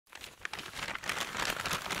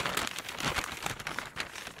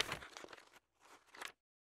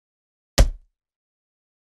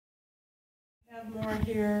have more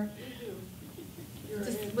here.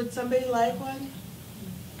 Would somebody like one?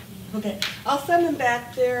 Okay, I'll send them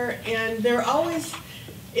back there, and they're always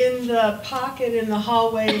in the pocket in the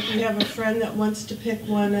hallway if you have a friend that wants to pick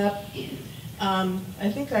one up. I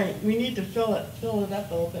think we need to fill it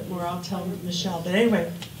up a little bit more. I'll tell Michelle. But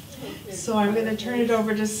anyway, so I'm going to turn it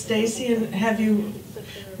over to Stacy and have you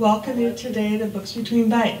welcome you today to Books Between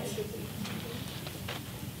Bites.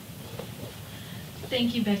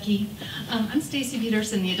 Thank you, Becky. I'm Stacy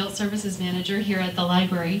Peterson, the Adult Services Manager here at the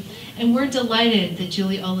library, and we're delighted that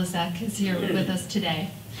Julie Oleszek is here with us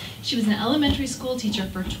today. She was an elementary school teacher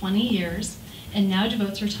for 20 years and now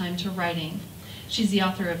devotes her time to writing. She's the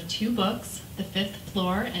author of 2 books, The Fifth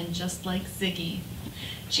Floor and Just Like Ziggy.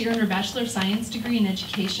 She earned her Bachelor of Science degree in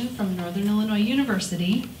Education from Northern Illinois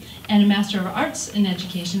University and a Master of Arts in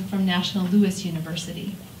Education from National Louis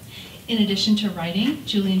University. In addition to writing,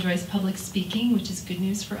 Julie enjoys public speaking, which is good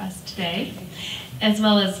news for us today, as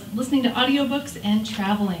well as listening to audiobooks and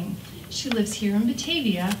traveling. She lives here in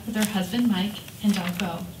Batavia with her husband, Mike, and dog,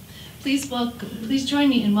 Bo. Please join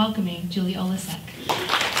me in welcoming Julie Oleszek.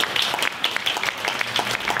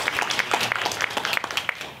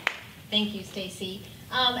 Thank you, Stacy.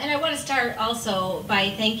 And I want to start also by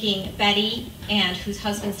thanking Betty, and whose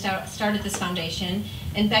husband started this foundation,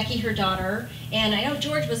 and Becky, her daughter, and I know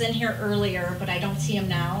George was in here earlier, but I don't see him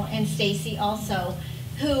now, and Stacy also,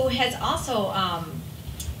 who has also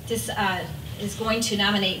is going to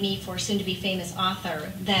nominate me for soon-to-be famous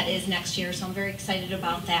author that is next year, so I'm very excited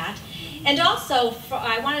about that. And also,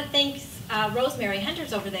 I want to thank Rosemary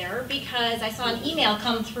Henders over there, because I saw an email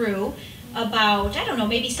come through about, I don't know,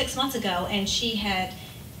 maybe 6 months ago, and she had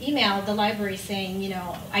emailed the library saying, you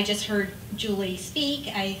know, I just heard Julie speak,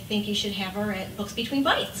 I think you should have her at Books Between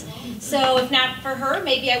Bites. So if not for her,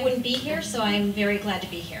 maybe I wouldn't be here, so I'm very glad to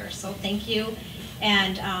be here. So thank you,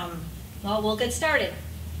 and well, we'll get started.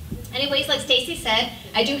 Anyways, like Stacy said,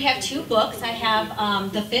 I do have 2 books. I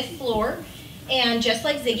have The Fifth Floor and Just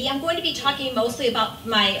Like Ziggy. I'm going to be talking mostly about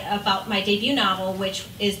my debut novel, which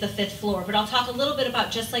is The Fifth Floor, but I'll talk a little bit about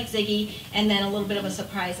Just Like Ziggy and then a little bit of a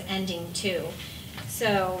surprise ending too.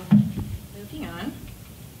 So, moving on.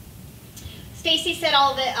 Stacy said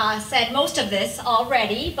said most of this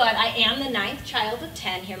already, but I am the 9th child of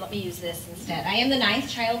 10. Here, let me use this instead. I am the 9th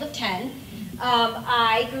child of 10.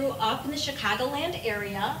 I grew up in the Chicagoland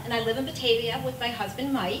area, and I live in Batavia with my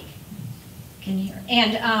husband, Mike. Can you hear?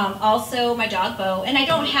 And also my dog, Bo. And I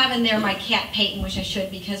don't have in there my cat, Peyton, which I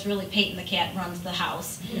should, because really Peyton the cat runs the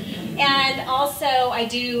house. And also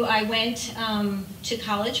I went to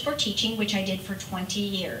college for teaching, which I did for 20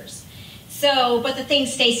 years. So, but the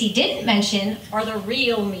things Stacy didn't mention are the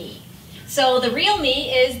real me. So the real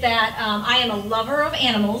me is that I am a lover of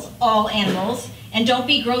animals, all animals. And don't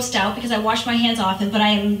be grossed out because I wash my hands often, but I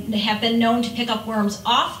have been known to pick up worms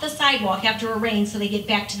off the sidewalk after a rain so they get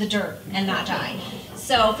back to the dirt and not die.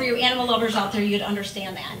 So for you animal lovers out there, you'd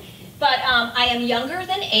understand that. But I am younger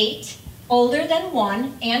than 8, older than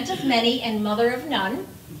 1, aunt of many, and mother of none.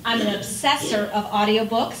 I'm an obsessor of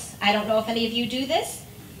audiobooks. I don't know if any of you do this,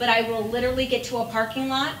 but I will literally get to a parking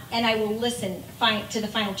lot and I will listen to the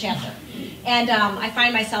final chapter. And I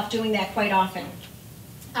find myself doing that quite often.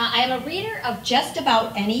 I am a reader of just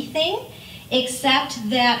about anything, except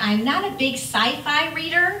that I'm not a big sci-fi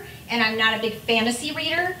reader, and I'm not a big fantasy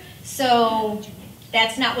reader, so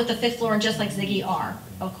that's not what The Fifth Floor and Just Like Ziggy are,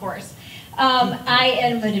 of course. I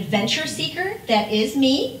am an adventure seeker, that is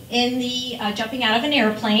me, in the jumping out of an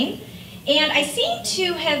airplane, and I seem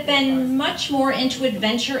to have been much more into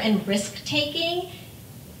adventure and risk-taking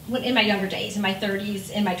in my younger days, in my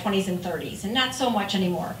 30s, in my 20s and 30s, and not so much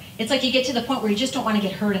anymore. It's like you get to the point where you just don't want to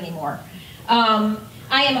get hurt anymore. I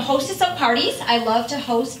am a hostess of parties. I love to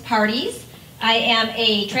host parties. I am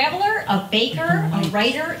a traveler, a baker, a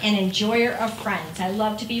writer, and enjoyer of friends. I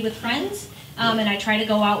love to be with friends, and I try to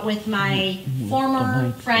go out with my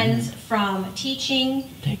former friends from teaching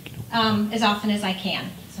as often as I can.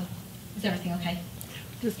 So, is everything okay?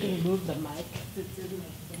 Just going to move the mic.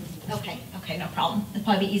 Okay, no problem. It'll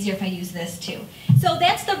probably be easier if I use this too. So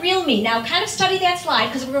that's the real me. Now kind of study that slide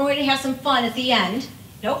because we're going to have some fun at the end.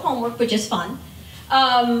 No homework, but just fun.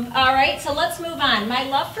 All right, so let's move on. My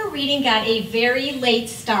love for reading got a very late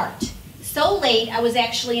start. So late, I was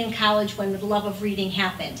actually in college when the love of reading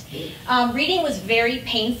happened. Reading was very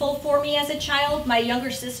painful for me as a child. My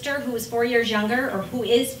younger sister, who was 4 years younger, or who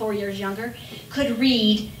is 4 years younger, could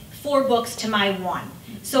read 4 books to my 1.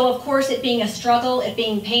 So of course, it being a struggle, it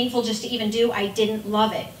being painful just to even do, I didn't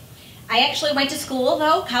love it. I actually went to school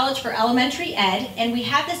though, college for elementary ed, and we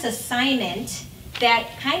had this assignment that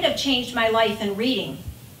kind of changed my life in reading.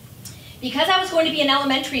 Because I was going to be an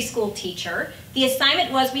elementary school teacher, The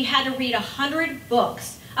assignment was we had to read 100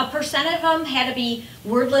 books. A percent of them had to be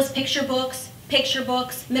wordless picture books,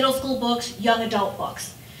 middle school books, young adult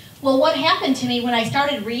books. Well, what happened to me when I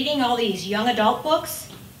started reading all these young adult books,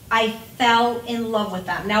 I fell in love with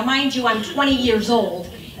them. Now, mind you, I'm 20 years old,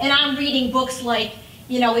 and I'm reading books like,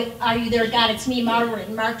 you know, Are You There, God? It's Me, Margaret,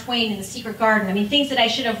 and Mark Twain, and The Secret Garden. I mean, things that I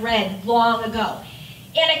should have read long ago.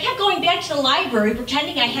 And I kept going back to the library,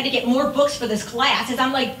 pretending I had to get more books for this class, as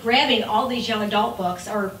I'm like grabbing all these young adult books,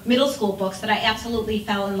 or middle school books, that I absolutely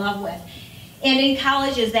fell in love with. And in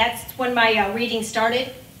colleges, that's when my reading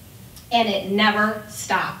started, and it never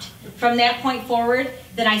stopped. From that point forward,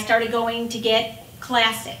 then I started going to get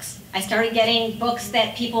classics. I started getting books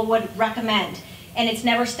that people would recommend. And it's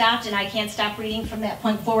never stopped, and I can't stop reading from that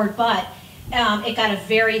point forward, but it got a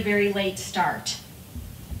very, very late start.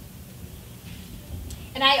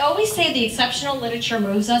 And I always say the exceptional literature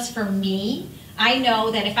moves us. For me, I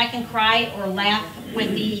know that if I can cry or laugh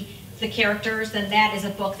with the characters, then that is a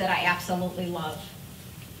book that I absolutely love.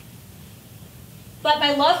 But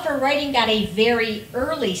my love for writing got a very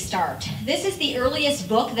early start. This is the earliest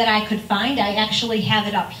book that I could find. I actually have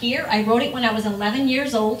it up here. I wrote it when I was 11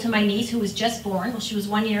 years old to my niece, who was just born. Well, she was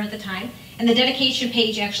 1 year at the time. And the dedication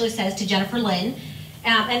page actually says to Jennifer Lynn.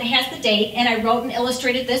 And it has the date. And I wrote and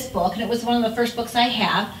illustrated this book. And it was one of the first books I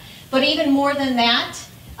have. But even more than that,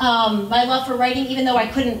 my love for writing, even though I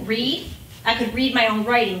couldn't read, I could read my own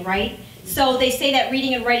writing, right? So they say that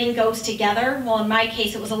reading and writing goes together. Well, in my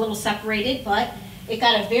case, it was a little separated, but it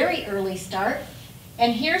got a very early start.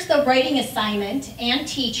 And here's the writing assignment and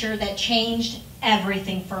teacher that changed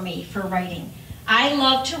everything for me for writing. I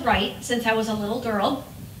love to write since I was a little girl.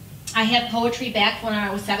 I had poetry back when I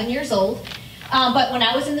was 7 years old. But when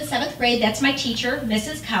I was in the 7th grade, that's my teacher,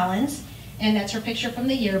 Mrs. Collins, and that's her picture from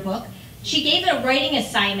the yearbook. She gave a writing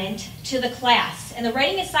assignment to the class. And the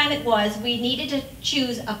writing assignment was we needed to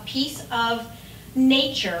choose a piece of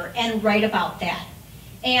nature and write about that.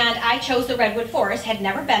 And I chose the Redwood Forest, had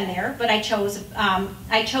never been there, but I chose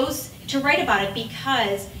to write about it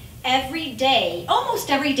because every day,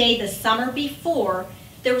 almost every day the summer before,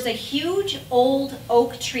 there was a huge old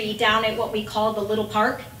oak tree down at what we called the Little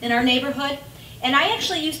Park in our neighborhood. And I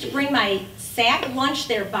actually used to bring my sack lunch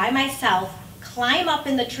there by myself, climb up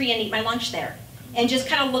in the tree and eat my lunch there, and just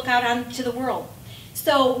kind of look out onto the world.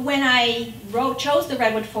 So when I chose the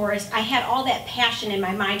Redwood Forest, I had all that passion in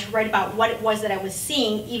my mind to write about what it was that I was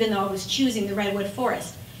seeing, even though I was choosing the Redwood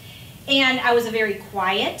Forest. And I was a very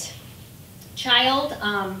quiet child.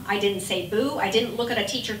 I didn't say boo. I didn't look at a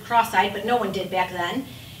teacher cross-eyed, but no one did back then.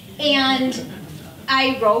 And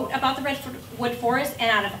I wrote about the Redwood Forest, and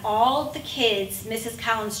out of all the kids, Mrs.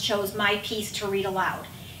 Collins chose my piece to read aloud.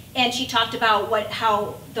 And she talked about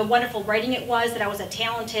how the wonderful writing it was, that I was a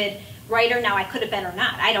talented writer. Now, I could have been or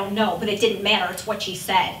not, I don't know, but it didn't matter, it's what she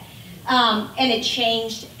said. And it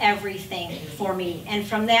changed everything for me. And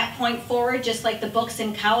from that point forward, just like the books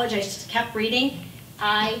in college, I just kept reading,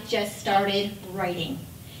 I just started writing.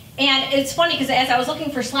 And it's funny, because as I was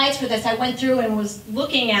looking for slides for this, I went through and was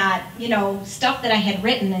looking at, you know, stuff that I had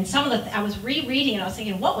written, and some of I was rereading, and I was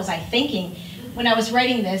thinking, what was I thinking when I was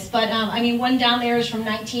writing this? But, I mean, one down there is from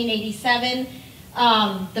 1987.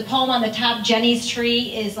 The poem on the top, Jenny's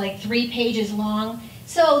Tree, is like 3 pages long.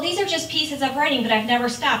 So these are just pieces of writing, but I've never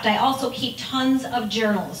stopped. I also keep tons of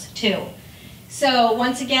journals, too. So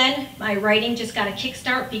once again, my writing just got a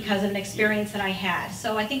kickstart because of an experience that I had.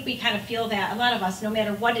 So I think we kind of feel that, a lot of us, no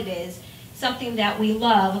matter what it is, something that we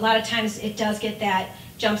love, a lot of times it does get that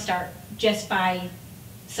jump start just by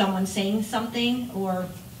someone saying something or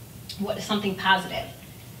something positive.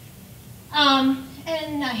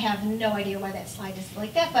 And I have no idea why that slide is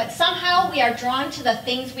like that, but somehow we are drawn to the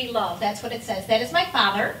things we love. That's what it says. That is my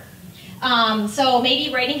father. So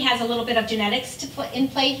maybe writing has a little bit of genetics in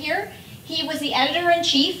play here. He was the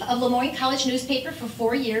editor-in-chief of Lemoyne College newspaper for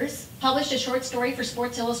 4 years, published a short story for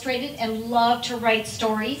Sports Illustrated, and loved to write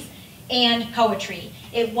stories and poetry.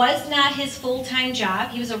 It was not his full-time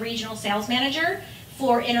job. He was a regional sales manager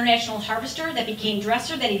for International Harvester, that became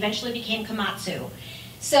Dresser, that eventually became Komatsu.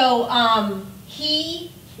 So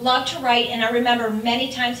he loved to write, and I remember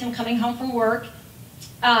many times him coming home from work,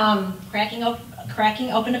 cracking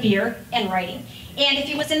open a beer and writing. And if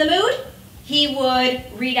he was in the mood, he would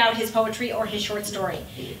read out his poetry or his short story.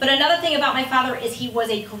 But another thing about my father is he was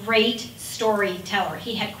a great storyteller.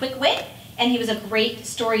 He had quick wit, and he was a great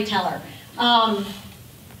storyteller.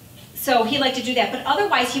 So he liked to do that. But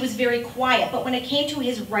otherwise, he was very quiet. But when it came to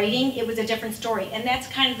his writing, it was a different story. And that's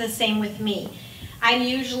kind of the same with me. I'm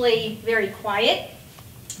usually very quiet,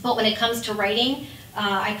 but when it comes to writing,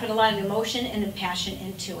 I put a lot of emotion and passion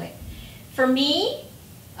into it. For me,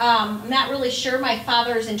 I'm not really sure my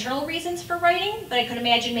father's internal reasons for writing, but I could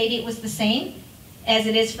imagine maybe it was the same as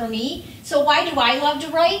it is for me. So why do I love to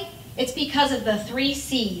write? It's because of the 3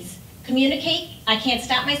 C's. Communicate, I can't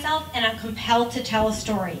stop myself, and I'm compelled to tell a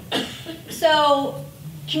story. So,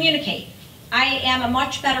 communicate. I am a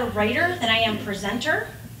much better writer than I am presenter.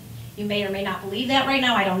 You may or may not believe that right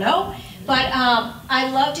now, I don't know. But I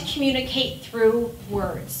love to communicate through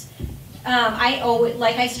words.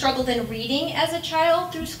 Like I struggled in reading as a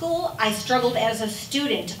child through school, I struggled as a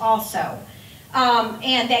student also.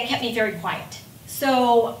 And that kept me very quiet.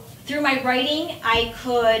 So through my writing, I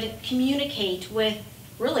could communicate with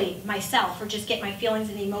really myself or just get my feelings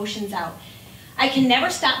and emotions out. I can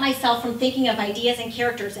never stop myself from thinking of ideas and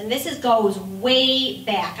characters, and this goes way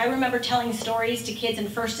back. I remember telling stories to kids in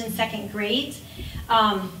 1st and 2nd grades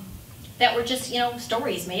that were just,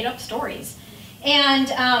 stories, made up stories.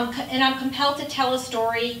 And I'm compelled to tell a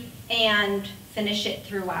story and finish it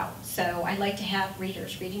throughout. So I like to have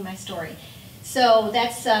readers reading my story. So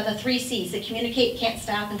that's the 3 C's, that communicate, can't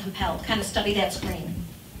stop, and compelled. Kind of study that screen.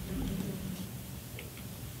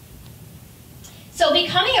 So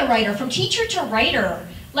becoming a writer, from teacher to writer,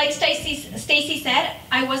 like Stacy said,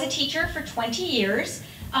 I was a teacher for 20 years.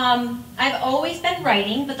 I've always been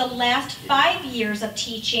writing, but the last 5 years of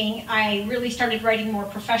teaching, I really started writing more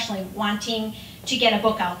professionally, wanting to get a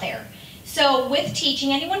book out there. So with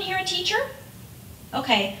teaching, anyone here a teacher?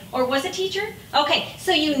 Okay, or was a teacher? Okay,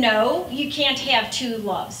 so you can't have 2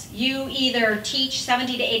 loves. You either teach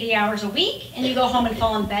 70 to 80 hours a week, and you go home and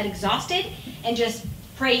fall in bed exhausted, and just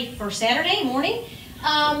pray for Saturday morning,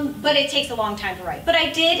 but it takes a long time to write. But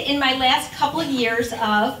I did, in my last couple of years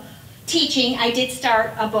of teaching, I did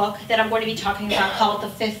start a book that I'm going to be talking about called The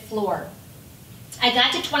Fifth Floor. I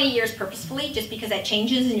got to 20 years purposefully, just because that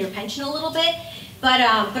changes in your pension a little bit, but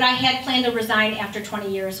I had planned to resign after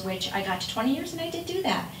 20 years, which I got to 20 years, and I did do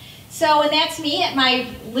that. So, and that's me at my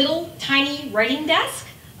little tiny writing desk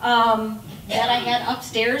that I had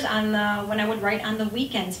upstairs when I would write on the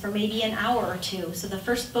weekends for maybe an hour or 2. So the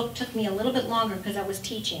first book took me a little bit longer because I was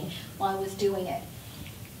teaching while I was doing it.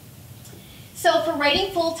 So for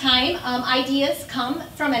writing full-time, ideas come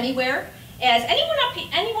from anywhere. As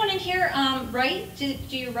anyone in here write? Do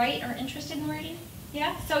you write or are interested in writing?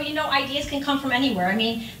 Yeah, so ideas can come from anywhere. I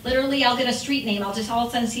mean, literally I'll get a street name, I'll just all of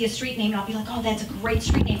a sudden see a street name and I'll be like, oh, that's a great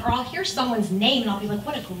street name. Or I'll hear someone's name and I'll be like,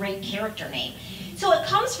 what a great character name. So it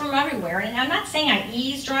comes from everywhere, and I'm not saying I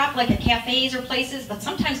eavesdrop like at cafes or places, but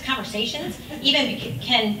sometimes conversations even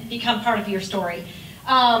can become part of your story.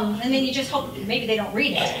 And then you just hope maybe they don't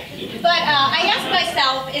read it. But I ask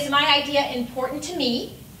myself, is my idea important to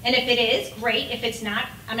me? And if it is, great. If it's not,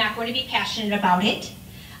 I'm not going to be passionate about it.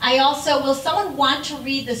 I also, will someone want to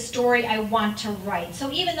read the story I want to write?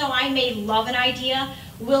 So even though I may love an idea,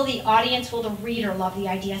 will the audience, will the reader love the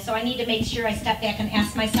idea? So I need to make sure I step back and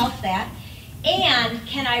ask myself that. And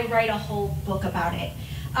can I write a whole book about it?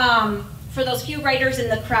 For those few writers in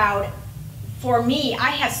the crowd, for me, I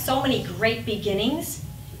have so many great beginnings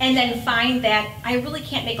and then find that I really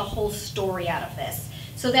can't make a whole story out of this.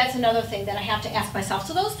 So that's another thing that I have to ask myself.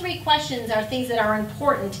 So those 3 questions are things that are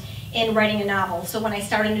important in writing a novel. So when I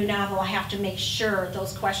start a new novel, I have to make sure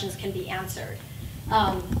those questions can be answered.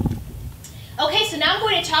 Okay, so now I'm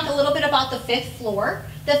going to talk a little bit about The Fifth Floor.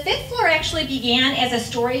 The Fifth Floor actually began as a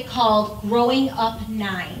story called Growing Up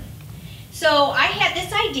 9. So I had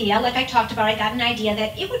this idea, like I talked about, I got an idea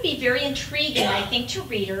that it would be very intriguing, I think, to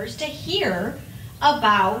readers to hear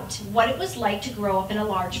about what it was like to grow up in a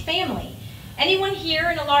large family. Anyone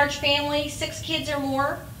here in a large family, 6 kids or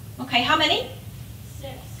more? Okay, how many?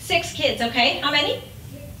 6. 6 kids, okay. How many?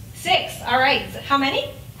 6, all right. How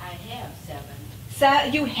many? I have 7.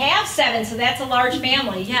 So you have 7, so that's a large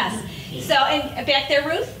family, yes. So, and back there,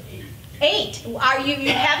 Ruth? 8. Are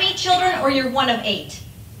you have 8 children, or you're one of 8?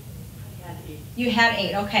 I had 8. You had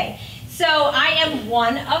 8, okay. So I am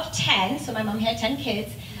one of 10, so my mom had 10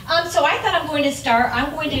 kids. So I thought I'm going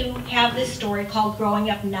to have this story called Growing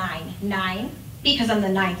Up 9. 9, because I'm the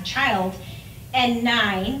 9th child, and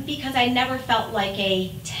 9, because I never felt like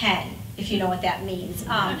a 10, if you know what that means.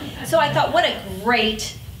 So I thought, what a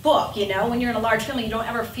great book, when you're in a large family, you don't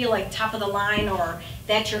ever feel like top of the line or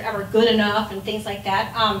that you're ever good enough and things like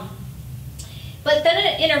that. But then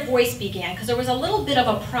an inner voice began, because there was a little bit of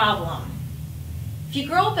a problem. If you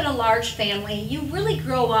grow up in a large family, you really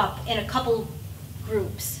grow up in a couple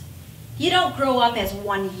groups. You don't grow up as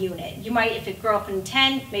one unit. You might, if you grow up in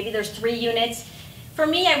 10, maybe there's 3 units. For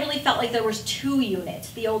me, I really felt like there was 2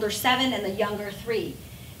 units, the older 7 and the younger 3.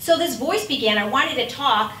 So this voice began. I wanted to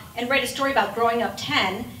talk and write a story about growing up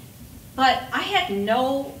 10, but I had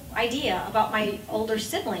no idea about my older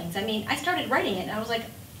siblings. I mean, I started writing it, and I was like,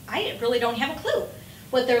 I really don't have a clue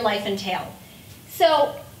what their life entailed.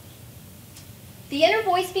 So the inner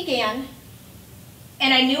voice began,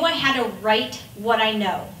 and I knew I had to write what I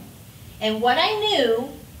know. And what I knew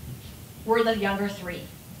were the younger three.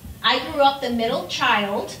 I grew up the middle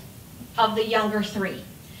child of the younger three.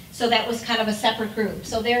 So that was kind of a separate group.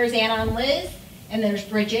 So there's Anna and Liz, and there's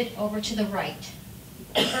Bridget over to the right,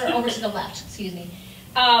 or over to the left, excuse me.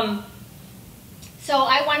 So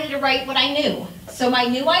I wanted to write what I knew. So my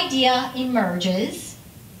new idea emerges,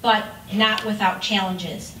 but not without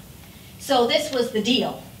challenges. So this was the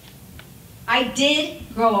deal. I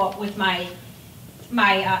did grow up with my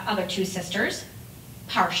other two sisters,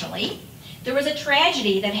 partially. There was a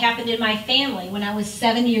tragedy that happened in my family when I was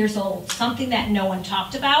 7 years old, something that no one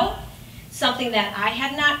talked about, something that I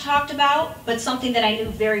had not talked about, but something that I knew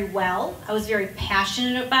very well. I was very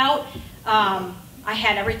passionate about. I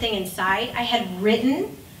had everything inside. I had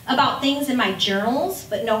written about things in my journals,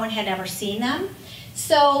 but no one had ever seen them.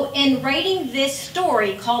 So in writing this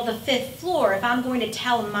story called The Fifth Floor, if I'm going to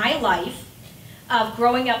tell my life of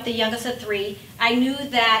growing up the youngest of three, I knew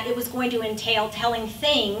that it was going to entail telling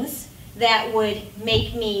things that would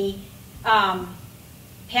make me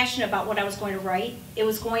passionate about what I was going to write. It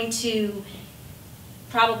was going to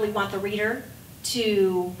probably want the reader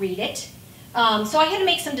to read it. So I had to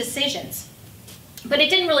make some decisions. But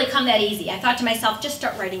it didn't really come that easy. I thought to myself, just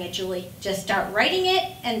start writing it, Julie. Just start writing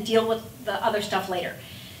it and deal with the other stuff later.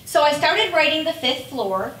 So I started writing The Fifth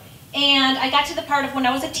Floor, and I got to the part of when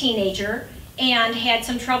I was a teenager and had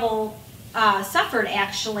some trouble, suffered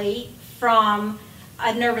actually, from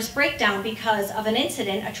a nervous breakdown because of an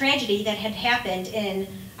incident, a tragedy that had happened in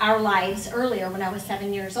our lives earlier when I was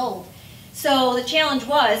 7 years old. So the challenge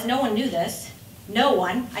was, no one knew this. No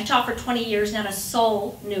one. I taught for 20 years, not a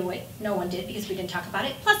soul knew it. No one did because we didn't talk about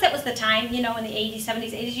it. Plus that was the time, you know, in the 80s,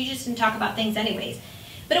 70s, 80s, you just didn't talk about things anyways.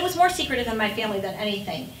 But it was more secretive in my family than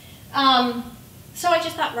anything. So I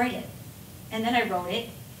just thought, write it. And then I wrote it.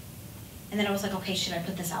 And then I was like, okay, should I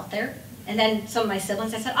put this out there? And then some of my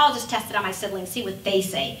siblings, I said, I'll just test it on my siblings, see what they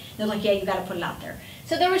say. They're like, yeah, you got to put it out there.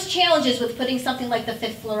 So there was challenges with putting something like The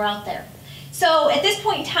Fifth Floor out there. So at this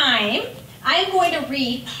point in time, I'm going to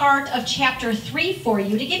read part of chapter 3 for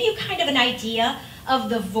you to give you kind of an idea of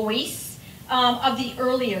the voice of the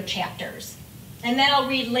earlier chapters. And then I'll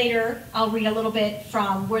read later, I'll read a little bit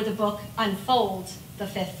from where the book unfolds, The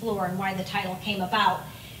Fifth Floor, and why the title came about.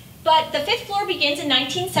 But The Fifth Floor begins in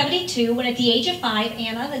 1972 when at the age of 5,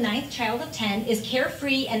 Anna, the ninth child of 10, is a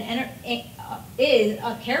carefree and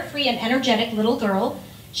energetic little girl.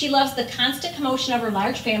 She loves the constant commotion of her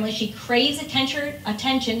large family. She craves attention,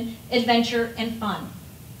 adventure, and fun.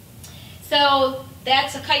 So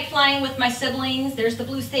that's a kite flying with my siblings. There's the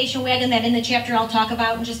blue station wagon that in the chapter I'll talk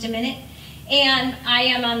about in just a minute. And I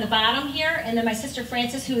am on the bottom here, and then my sister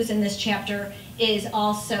Frances, who is in this chapter, is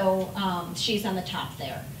also, she's on the top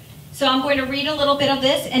there. So I'm going to read a little bit of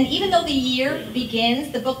this, and even though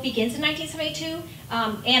the book begins in 1972,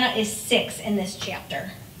 Anna is 6 in this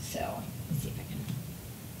chapter. So let's see if I can.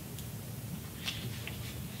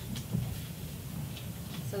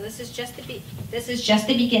 So this is just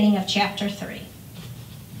the beginning of chapter 3.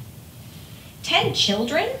 10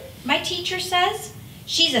 children, my teacher says.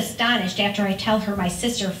 She's astonished after I tell her my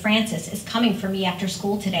sister Frances is coming for me after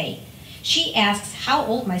school today. She asks how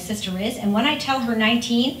old my sister is, and when I tell her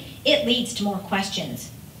 19, it leads to more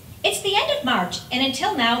questions. It's the end of March, and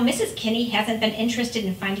until now, Mrs. Kinney hasn't been interested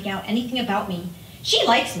in finding out anything about me. She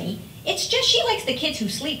likes me. It's just she likes the kids who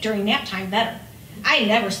sleep during nap time better. I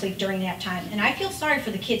never sleep during nap time, and I feel sorry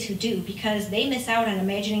for the kids who do because they miss out on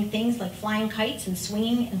imagining things like flying kites and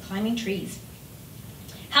swinging and climbing trees.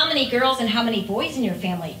 How many girls and how many boys in your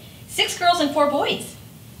family? 6 girls and 4 boys.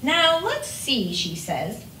 Now, let's see, she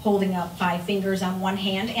says, holding up 5 fingers on one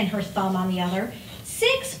hand and her thumb on the other.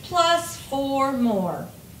 6 plus 4 more.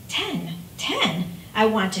 10. 10, I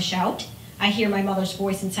want to shout. I hear my mother's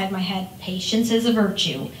voice inside my head. Patience is a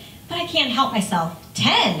virtue. But I can't help myself.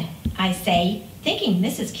 10, I say, thinking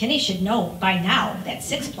Mrs. Kinney should know by now that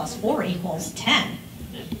 6 plus 4 equals 10.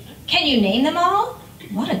 Can you name them all?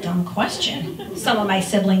 What a dumb question, some of my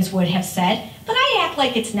siblings would have said, but I act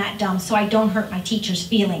like it's not dumb so I don't hurt my teacher's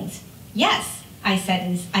feelings. Yes, I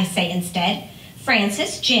say instead.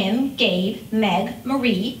 Frances, Jim, Gabe, Meg,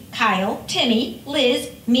 Marie, Kyle, Timmy,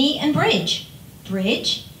 Liz, me, and Bridge.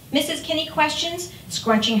 Bridge? Mrs. Kinney questions,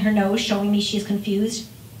 scrunching her nose, showing me she's confused.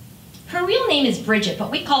 Her real name is Bridget,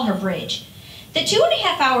 but we call her Bridge. The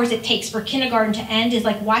 2.5 hours it takes for kindergarten to end is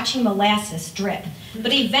like watching molasses drip.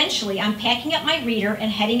 But eventually, I'm packing up my reader and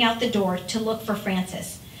heading out the door to look for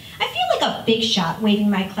Frances. I feel like a big shot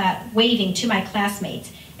waving to my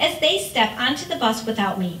classmates as they step onto the bus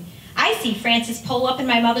without me. I see Frances pull up in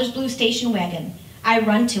my mother's blue station wagon. I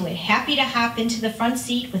run to it, happy to hop into the front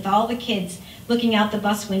seat with all the kids looking out the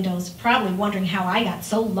bus windows, probably wondering how I got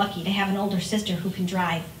so lucky to have an older sister who can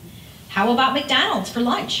drive. How about McDonald's for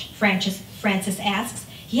lunch? Frances asks.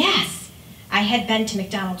 Yes. I had been to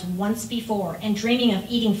McDonald's once before, and dreaming of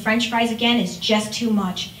eating French fries again is just too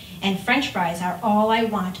much, and French fries are all I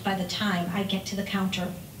want by the time I get to the counter.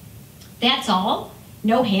 That's all?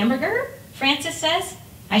 No hamburger? Frances says.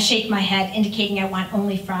 I shake my head, indicating I want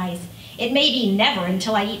only fries. It may be never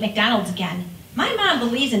until I eat McDonald's again. My mom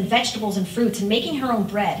believes in vegetables and fruits and making her own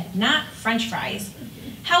bread, not French fries.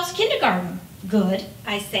 How's kindergarten? Good,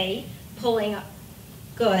 I say, pulling a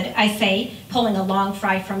long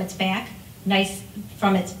fry from its bag. Nice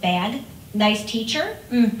teacher?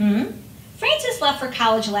 Mm-hmm. Frances left for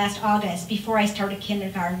college last August before I started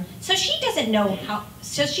kindergarten, so she doesn't know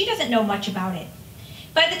much about it.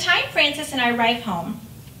 By the time Frances and I arrive home,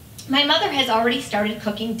 my mother has already started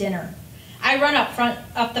cooking dinner. I run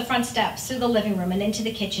up the front steps through the living room and into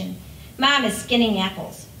the kitchen. Mom is skinning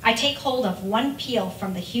apples. I take hold of one peel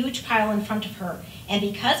from the huge pile in front of her, and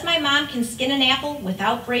because my mom can skin an apple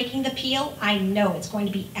without breaking the peel, I know it's going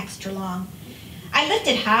to be extra long. I lift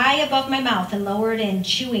it high above my mouth and lower it in,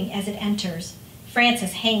 chewing as it enters.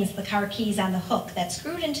 Frances hangs the car keys on the hook that's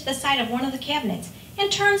screwed into the side of one of the cabinets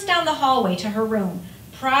and turns down the hallway to her room,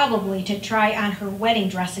 probably to try on her wedding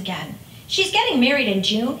dress again. She's getting married in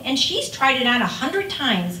June, and she's tried it on 100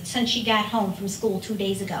 times since she got home from school 2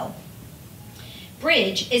 days ago.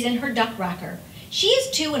 Bridge is in her duck rocker. She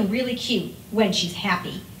is 2 and really cute when she's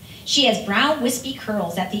happy. She has brown wispy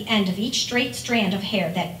curls at the end of each straight strand of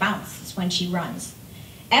hair that bounces when she runs.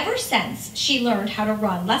 Ever since she learned how to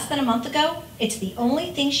run less than a month ago, it's the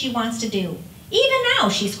only thing she wants to do. Even now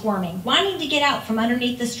she's squirming, wanting to get out from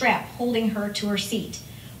underneath the strap holding her to her seat.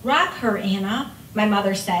 Rock her, Anna, my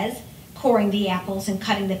mother says, coring the apples and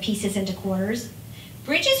cutting the pieces into quarters.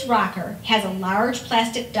 Bridget's rocker has a large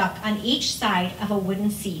plastic duck on each side of a wooden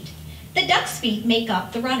seat. The duck's feet make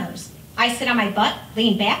up the runners. I sit on my butt,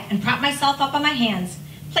 lean back, and prop myself up on my hands.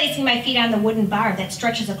 Placing my feet on the wooden bar that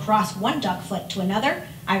stretches across one duck foot to another,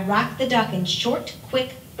 I rock the duck in short,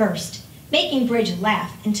 quick bursts, making Bridge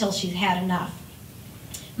laugh until she's had enough.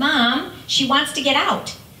 Mom, she wants to get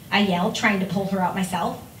out, I yell, trying to pull her out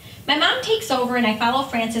myself. My mom takes over and I follow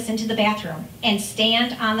Frances into the bathroom and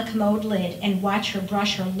stand on the commode lid and watch her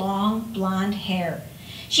brush her long blonde hair.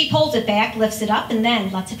 She pulls it back, lifts it up, and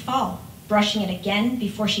then lets it fall, brushing it again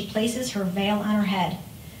before she places her veil on her head.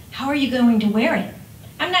 How are you going to wear it?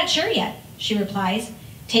 I'm not sure yet, she replies.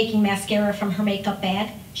 Taking mascara from her makeup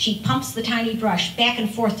bag, she pumps the tiny brush back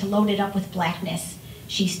and forth to load it up with blackness.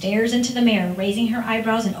 She stares into the mirror, raising her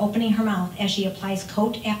eyebrows and opening her mouth as she applies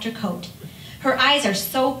coat after coat. Her eyes are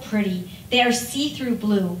so pretty. They are see-through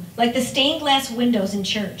blue, like the stained glass windows in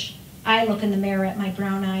church. I look in the mirror at my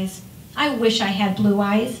brown eyes. I wish I had blue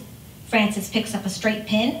eyes. Frances picks up a straight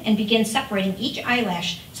pin and begins separating each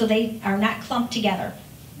eyelash so they are not clumped together.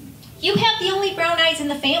 You have the only brown eyes in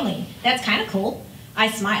the family. That's kind of cool.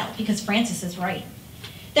 I smile because Frances is right.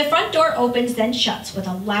 The front door opens, then shuts with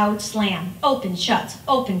a loud slam. Open, shuts,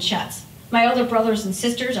 open, shuts. My older brothers and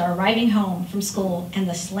sisters are arriving home from school, and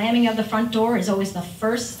the slamming of the front door is always the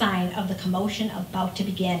first sign of the commotion about to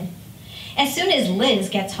begin. As soon as Liz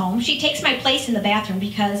gets home, she takes my place in the bathroom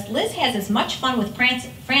because Liz has as much fun with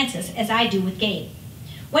Frances as I do with Gabe.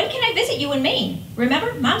 When can I visit you in Maine?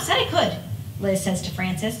 Remember, Mom said I could, Liz says to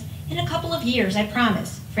Frances. In a couple of years, I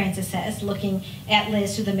promise, Frances says, looking at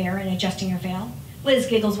Liz through the mirror and adjusting her veil. Liz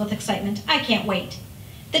giggles with excitement. I can't wait.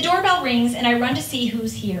 The doorbell rings, and I run to see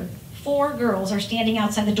who's here. 4 girls are standing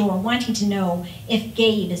outside the door wanting to know if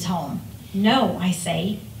Gabe is home. No, I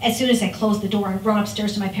say, as soon as I close the door and run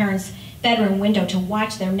upstairs to my parents' bedroom window to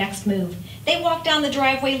watch their next move. They walk down the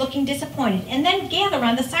driveway looking disappointed and then gather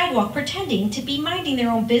on the sidewalk pretending to be minding their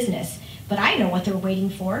own business. But I know what they're waiting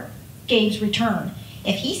for. Gabe's return.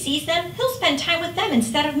 If he sees them, he'll spend time with them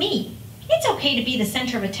instead of me. It's okay to be the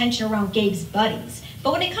center of attention around Gabe's buddies,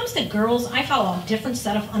 but when it comes to girls, I follow a different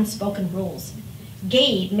set of unspoken rules.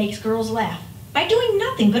 Gabe makes girls laugh by doing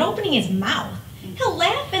nothing but opening his mouth. He'll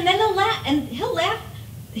laugh and then they'll laugh, and he'll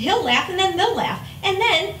laugh and then they'll laugh, and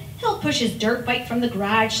then he'll push his dirt bike from the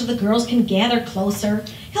garage so the girls can gather closer.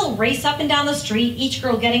 He'll race up and down the street, each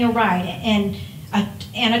girl getting a ride and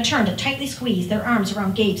a turn to tightly squeeze their arms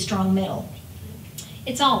around Gabe's strong middle.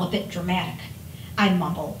 It's all a bit dramatic, I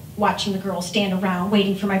mumble, watching the girls stand around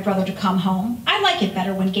waiting for my brother to come home. I like it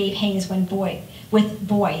better when Gabe hangs with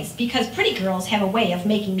boys because pretty girls have a way of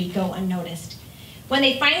making me go unnoticed. When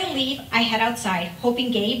they finally leave, I head outside,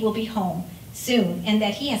 hoping Gabe will be home soon and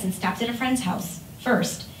that he hasn't stopped at a friend's house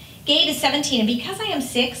first. Gabe is 17, and because I am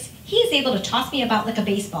 6, he is able to toss me about like a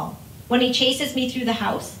baseball. When he chases me through the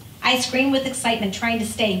house, I scream with excitement, trying to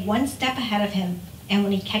stay one step ahead of him. And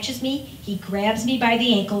when he catches me, he grabs me by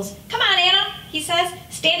the ankles. "Come on, Anna," he says,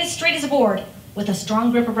 "stand as straight as a board." With a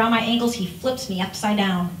strong grip around my ankles, he flips me upside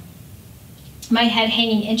down, my head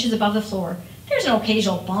hanging inches above the floor. There's an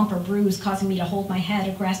occasional bump or bruise causing me to hold my head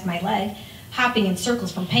or grasp my leg, hopping in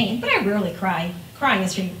circles from pain, but I rarely cry. Crying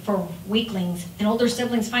is for weaklings, and older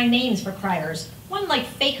siblings find names for criers, one like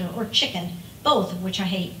Faker or Chicken, both of which I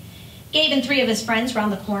hate. Gabe and 3 of his friends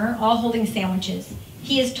round the corner, all holding sandwiches.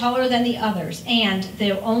 He is taller than the others, and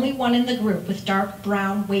the only one in the group with dark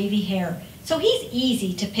brown, wavy hair, so he's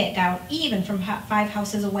easy to pick out, even from 5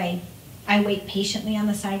 houses away. I wait patiently on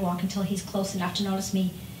the sidewalk until he's close enough to notice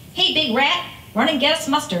me. "Hey, big rat, run and get us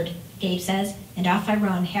mustard," Gabe says, and off I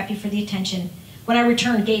run, happy for the attention. When I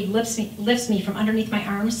return, Gabe lifts me from underneath my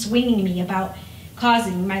arms, swinging me about,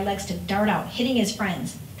 causing my legs to dart out, hitting his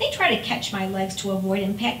friends. They try to catch my legs to avoid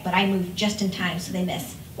impact, but I move just in time, so they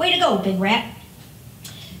miss. Way to go, big rat.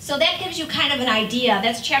 So that gives you kind of an idea.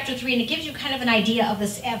 That's chapter 3, and it gives you kind of an idea of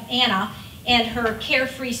this of Anna and her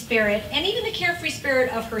carefree spirit, and even the carefree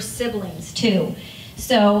spirit of her siblings too.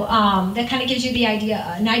 So that kind of gives you the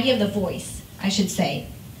idea, an idea of the voice, I should say.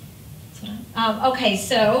 Okay,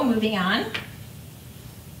 so moving on.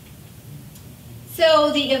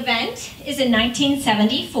 So the event is in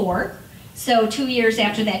 1974. So 2 years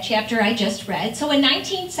after that chapter I just read. So in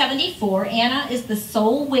 1974, Anna is the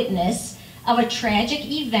sole witness of a tragic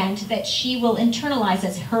event that she will internalize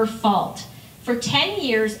as her fault. For 10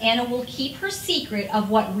 years, Anna will keep her secret of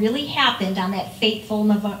what really happened on that fateful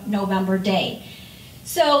November day.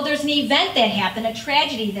 So there's an event that happened, a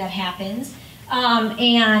tragedy that happens,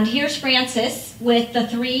 and here's Frances with the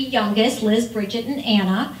 3 youngest, Liz, Bridget, and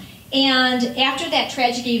Anna. And after that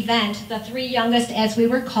tragic event, the 3 youngest, as we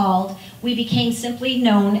were called, we became simply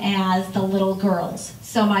known as the little girls.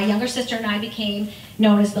 So my younger sister and I became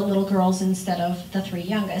known as the little girls instead of the 3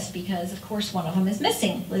 youngest because, of course, one of them is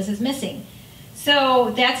missing. Liz is missing.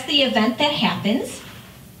 So that's the event that happens.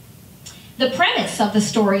 The premise of the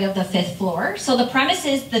story of the 5th floor. So the premise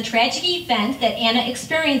is the tragic event that Anna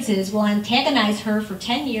experiences will antagonize her for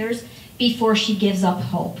 10 years before she gives up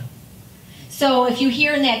hope. So if you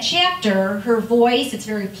hear in that chapter, her voice, it's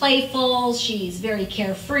very playful, she's very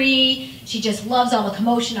carefree, she just loves all the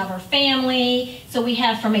commotion of her family. So we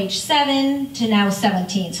have from age 7 to now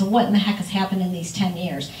 17. So what in the heck has happened in these 10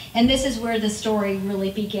 years? And this is where the story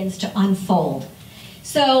really begins to unfold.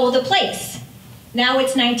 So the place. Now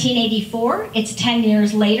it's 1984, it's 10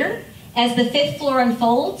 years later. As the 5th floor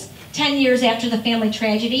unfolds, 10 years after the family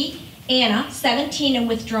tragedy, Anna, 17 and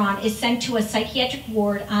withdrawn, is sent to a psychiatric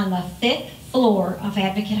ward on the 5th floor of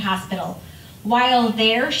Advocate Hospital. While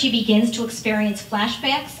there, she begins to experience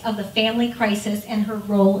flashbacks of the family crisis and her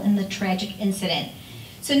role in the tragic incident.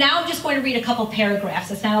 So now I'm just going to read a couple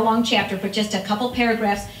paragraphs. It's not a long chapter, but just a couple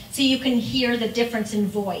paragraphs so you can hear the difference in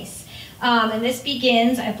voice. And this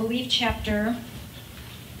begins, I believe, chapter...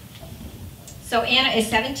 So Anna is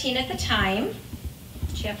 17 at the time,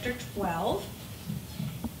 chapter 12.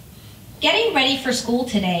 Getting ready for school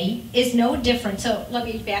today is no different. So let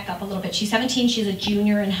me back up a little bit. She's 17, she's a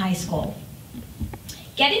junior in high school.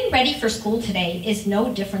 Getting ready for school today is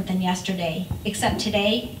no different than yesterday, except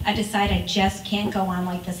today I decide I just can't go on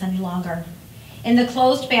like this any longer. In the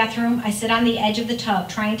closed bathroom, I sit on the edge of the tub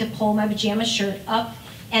trying to pull my pajama shirt up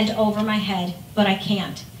and over my head, but I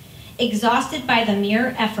can't. Exhausted by the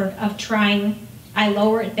mere effort of trying, I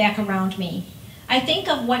lower it back around me. I think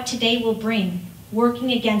of what today will bring.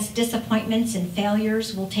 Working against disappointments and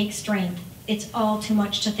failures will take strength. It's all too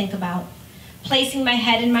much to think about. Placing my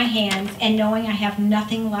head in my hands and knowing I have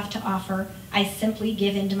nothing left to offer, I simply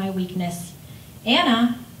give in to my weakness.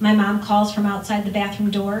 Anna, my mom calls from outside the bathroom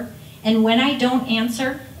door, and when I don't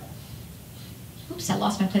answer, oops, I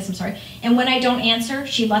lost my place, I'm sorry. And when I don't answer,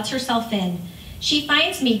 she lets herself in. She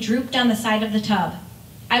finds me drooped on the side of the tub.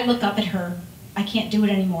 I look up at her. I can't do it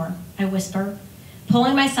anymore, I whisper.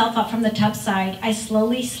 Pulling myself up from the tub side, I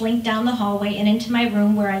slowly slink down the hallway and into my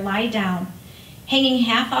room where I lie down. Hanging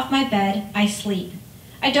half off my bed, I sleep.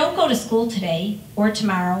 I don't go to school today, or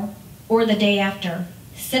tomorrow, or the day after,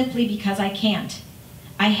 simply because I can't.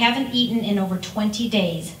 I haven't eaten in over 20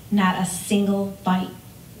 days, not a single bite.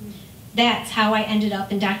 That's how I ended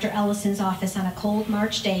up in Dr. Ellison's office on a cold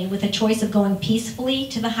March day with a choice of going peacefully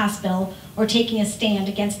to the hospital or taking a stand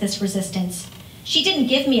against this resistance. She didn't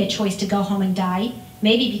give me a choice to go home and die,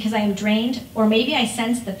 maybe because I am drained, or maybe I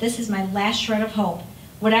sense that this is my last shred of hope.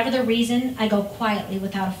 Whatever the reason, I go quietly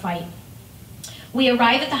without a fight. We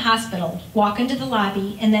arrive at the hospital, walk into the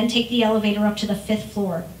lobby, and then take the elevator up to the 5th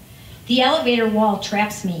floor. The elevator wall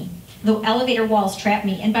traps me. The elevator walls trap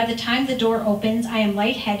me, and by the time the door opens, I am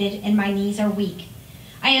lightheaded and my knees are weak.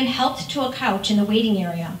 I am helped to a couch in the waiting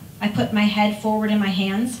area. I put my head forward in my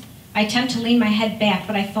hands. I attempt to lean my head back,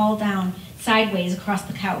 but I fall down sideways across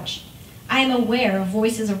the couch. I am aware of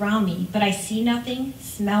voices around me, but I see nothing,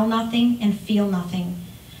 smell nothing, and feel nothing.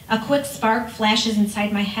 A quick spark flashes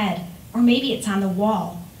inside my head, or maybe it's on the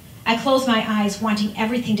wall. I close my eyes, wanting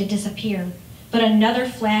everything to disappear, but another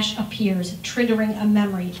flash appears, triggering a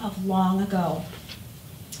memory of long ago.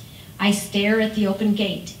 I stare at the open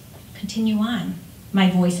gate. Continue on, my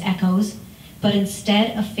voice echoes, but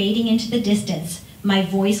instead of fading into the distance, my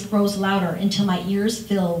voice grows louder until my ears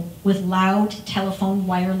fill with loud telephone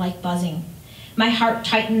wire-like buzzing. My heart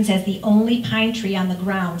tightens as the only pine tree on the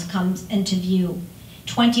grounds comes into view.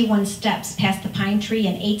 21 steps past the pine tree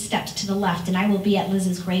and 8 steps to the left, and I will be at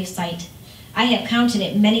Liz's gravesite. I have counted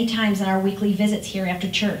it many times on our weekly visits here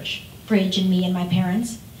after church, Bridge and me and my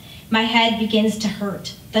parents. My head begins to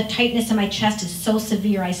hurt. The tightness in my chest is so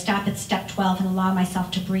severe I stop at step 12 and allow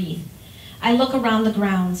myself to breathe. I look around the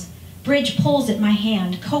grounds. Bridge pulls at my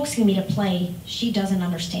hand, coaxing me to play. She doesn't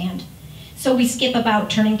understand. So we skip about,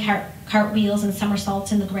 turning cartwheels and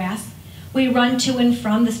somersaults in the grass. We run to and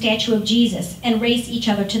from the statue of Jesus and race each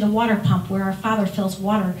other to the water pump where our father fills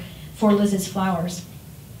water for Liz's flowers.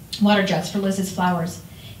 Water jugs for Liz's flowers.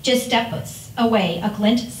 Just steps away, a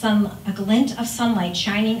glint of sunlight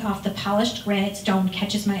shining off the polished granite stone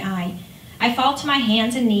catches my eye. I fall to my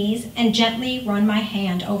hands and knees and gently run my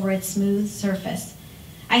hand over its smooth surface.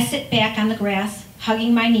 I sit back on the grass,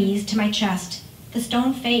 hugging my knees to my chest. The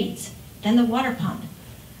stone fades, then the water pump.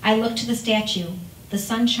 I look to the statue. The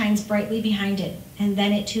sun shines brightly behind it, and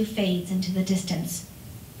then it too fades into the distance.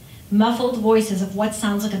 Muffled voices of what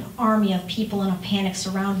sounds like an army of people in a panic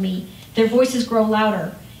surround me. Their voices grow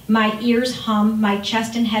louder. My ears hum, my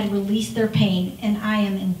chest and head release their pain, and I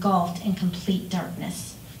am engulfed in complete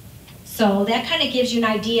darkness. So that kind of gives you an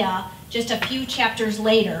idea, just a few chapters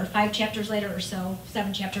later, 5 chapters later or so,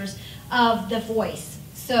 7 chapters, of the voice.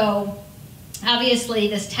 So obviously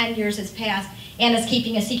this 10 years has passed. Anna's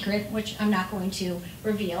keeping a secret, which I'm not going to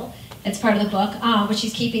reveal. It's part of the book, but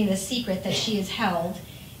she's keeping this secret that she has held,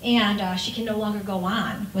 and she can no longer go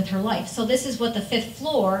on with her life. So this is what the Fifth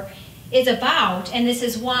Floor is about, and this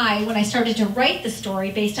is why when I started to write the story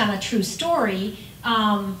based on a true story,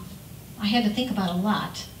 I had to think about a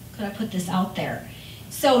lot. Could I put this out there?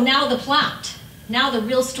 So now the plot. Now the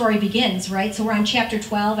real story begins, right? So we're on chapter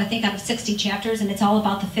 12, I think out of 60 chapters, and it's all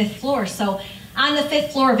about the fifth floor. So on the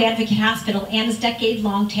 5th floor of Advocate Hospital, Anna's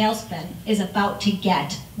decade-long tailspin is about to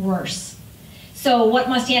get worse. So what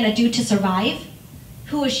must Anna do to survive?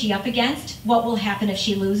 Who is she up against? What will happen if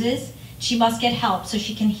she loses? She must get help so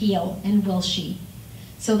she can heal, and will she?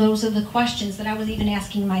 So those are the questions that I was even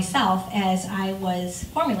asking myself as I was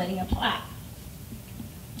formulating a plot.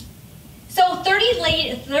 So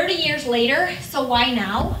 30 years later, so why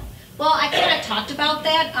now? Well, I kind of talked about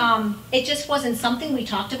that. It just wasn't something we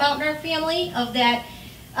talked about in our family, of that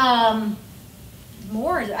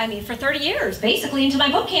for 30 years, basically, until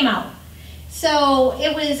my book came out. So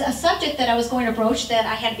it was a subject that I was going to broach that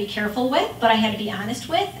I had to be careful with, but I had to be honest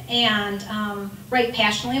with, and write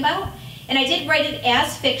passionately about. And I did write it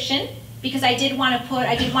as fiction, because I did want to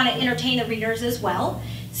entertain the readers as well.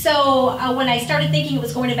 So when I started thinking it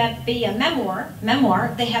was going to be a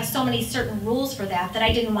memoir, they have so many certain rules for that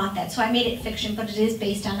I didn't want that. So I made it fiction, but it is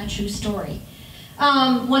based on a true story.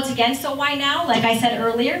 Once again, so why now? Like I said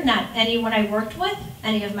earlier, not anyone I worked with,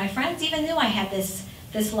 any of my friends even knew I had this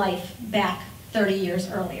life back 30 years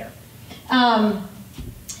earlier.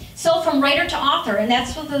 So from writer to author, and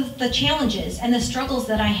that's what the challenges and the struggles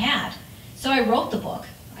that I had. So I wrote the book.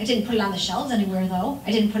 I didn't put it on the shelves anywhere, though.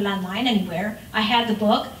 I didn't put it online anywhere. I had the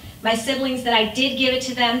book. My siblings, that I did give it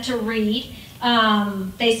to them to read,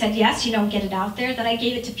 they said, yes, get it out there. Then I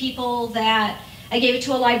gave it to people that, I gave it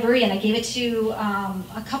to a librarian. I gave it to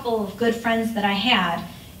a couple of good friends that I had,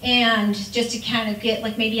 and just to kind of get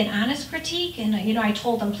like maybe an honest critique. And I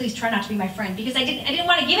told them, please try not to be my friend, because I didn't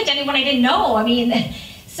want to give it to anyone I didn't know. I mean,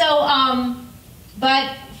 so,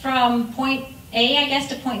 but from point A, I guess,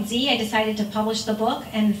 to point Z, I decided to publish the book,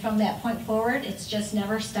 and from that point forward, it's just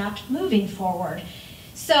never stopped moving forward.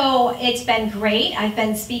 So it's been great. I've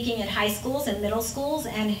been speaking at high schools and middle schools,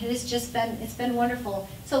 and it's been wonderful.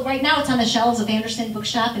 So right now it's on the shelves of Anderson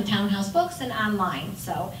Bookshop and Townhouse Books and online.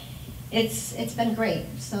 So it's been great.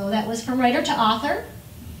 So that was from writer to author.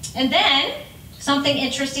 And then something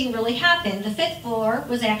interesting really happened. The Fifth Floor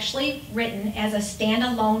was actually written as a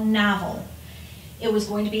standalone novel. It was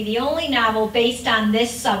going to be the only novel based on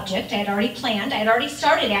this subject. I had already planned. I had already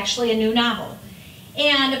started, actually, a new novel.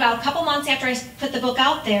 And about a couple months after I put the book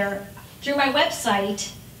out there, through my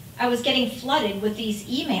website, I was getting flooded with these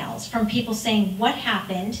emails from people saying, what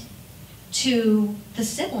happened to the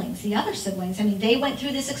siblings, the other siblings? I mean, they went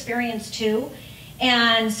through this experience too.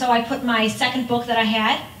 And so I put my second book that I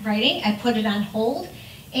had writing, I put it on hold,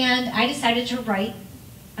 and I decided to write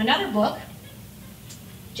another book,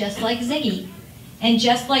 Just Like Ziggy. And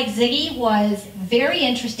Just Like Ziggy was very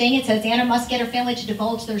interesting. It says Anna must get her family to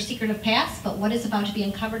divulge their secretive past, but what is about to be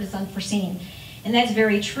uncovered is unforeseen. And that's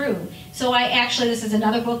very true. So this is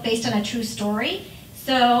another book based on a true story.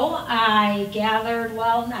 So I gathered,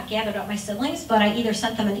 well, not gathered up my siblings, but I either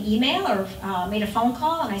sent them an email or made a phone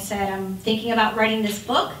call, and I said, I'm thinking about writing this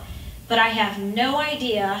book, but I have no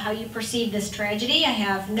idea how you perceive this tragedy. I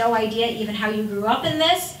have no idea even how you grew up in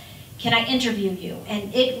this. Can I interview you?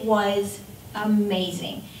 And it was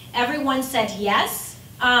amazing. Everyone said yes.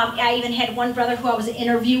 I even had one brother who I was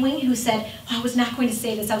interviewing who said, oh, I was not going to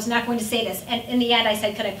say this, I was not going to say this. And in the end I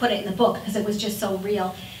said, could I put it in the book? Because it was just so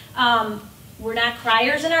real. We're not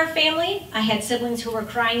criers in our family. I had siblings who were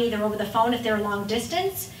crying either over the phone if they were long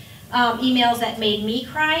distance, emails that made me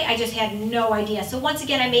cry. I just had no idea. So once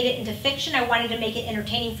again, I made it into fiction. I wanted to make it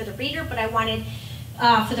entertaining for the reader, but I wanted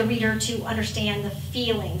for the reader to understand the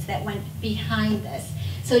feelings that went behind this.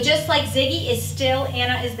 So Just Like Ziggy is still,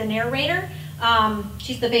 Anna is the narrator.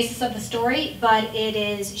 She's the basis of the story, but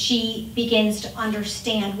she begins to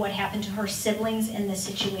understand what happened to her siblings in this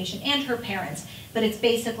situation and her parents, but it's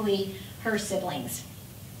basically her siblings.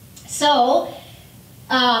 So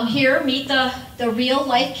here, meet the real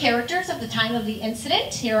life characters of the time of the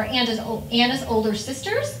incident. Here are Anna's older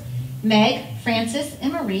sisters, Meg, Frances,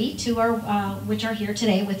 and Marie, which are here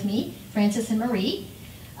today with me, Frances and Marie.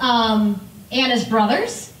 Anna's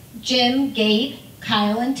brothers, Jim, Gabe,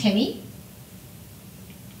 Kyle, and Timmy.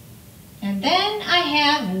 And then I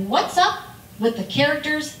have what's up with the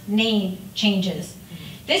characters' name changes.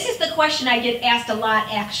 This is the question I get asked a lot,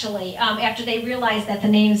 actually, after they realize that the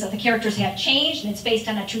names of the characters have changed and it's based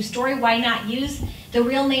on a true story. Why not use the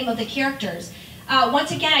real name of the characters?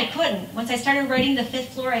 Once again, I couldn't. Once I started writing The Fifth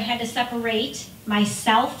Floor, I had to separate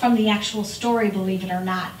myself from the actual story, believe it or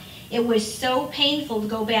not. It was so painful to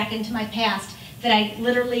go back into my past that I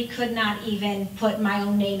literally could not even put my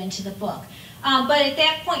own name into the book. But at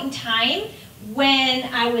that point in time, when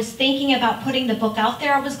I was thinking about putting the book out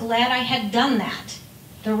there, I was glad I had done that.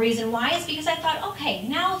 The reason why is because I thought, okay,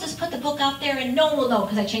 now I'll just put the book out there and no one will know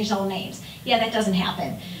because I changed all names. Yeah, that doesn't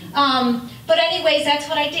happen. But anyways, that's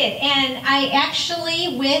what I did. And I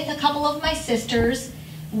actually, with a couple of my sisters,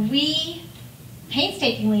 we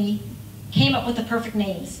painstakingly came up with the perfect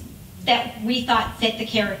names that we thought fit the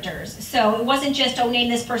characters. So it wasn't just, oh, name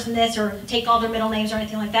this person this or take all their middle names or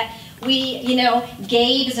anything like that.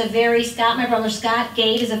 Gabe is my brother Scott,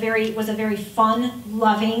 Gabe was a very fun,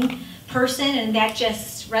 loving person, and that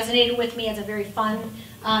just resonated with me as a very fun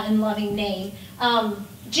and loving name.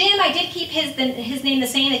 Jim, I did keep his name the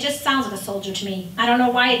same. It just sounds like a soldier to me. I don't know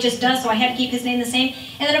why, it just does, so I had to keep his name the same.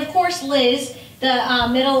 And then, of course, Liz, the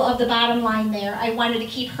middle of the bottom line there, I wanted to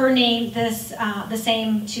keep her name the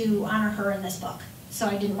same to honor her in this book. So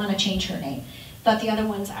I didn't want to change her name. But the other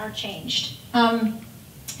ones are changed. And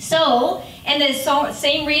the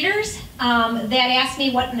same readers that asked me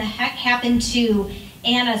what in the heck happened to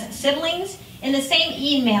Anna's siblings, in the same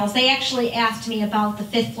emails, they actually asked me about the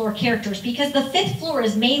Fifth Floor characters, because the Fifth Floor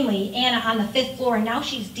is mainly Anna on the fifth floor, and now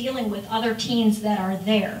she's dealing with other teens that are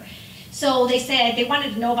there. So they said they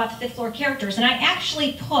wanted to know about the Fifth Floor characters, and I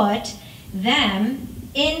actually put them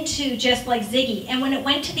into Just Like Ziggy. And when it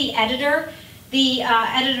went to the editor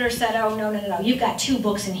said, oh, no, you've got 2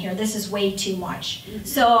 books in here. This is way too much.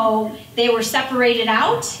 So they were separated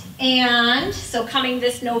out, and so coming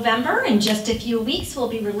this November, in just a few weeks, will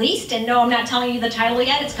be released. And no, I'm not telling you the title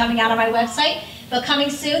yet. It's coming out on my website. But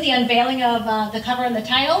coming soon, the unveiling of the cover and the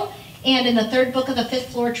title. And in the 3rd book of the Fifth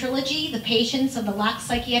Floor trilogy, the patients of the Locke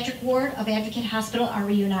Psychiatric Ward of Advocate Hospital are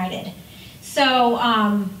reunited. So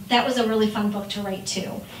that was a really fun book to write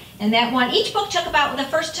too. And that one, each book took the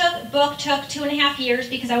first book took 2.5 years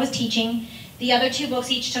because I was teaching. The other 2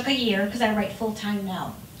 books each took a year because I write full-time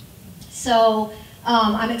now. So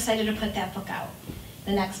I'm excited to put that book out,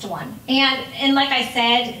 the next one. And like I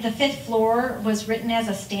said, The Fifth Floor was written as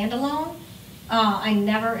a standalone. I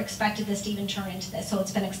never expected this to even turn into this, so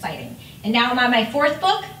it's been exciting. And now I'm on my 4th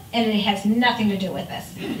book, and it has nothing to do with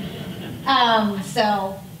this.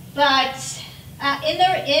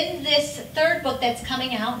 In this 3rd book that's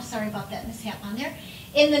coming out, sorry about that mishap on there,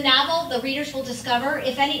 in the novel, the readers will discover,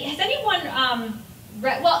 has anyone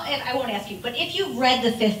read, well, I won't ask you, but if you've read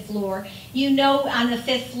The Fifth Floor, you know on the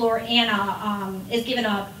 5th floor Anna is given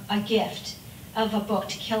a gift of a book,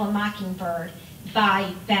 To Kill a Mockingbird,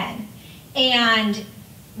 by Ben. And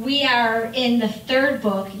we are in the third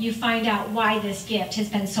book. You find out why this gift has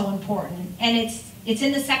been so important. And it's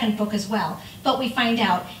in the second book as well, but we find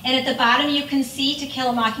out. And at the bottom you can see To Kill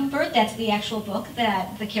a Mockingbird. That's the actual book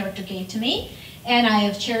that the character gave to me. And I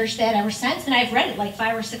have cherished that ever since, and I've read it like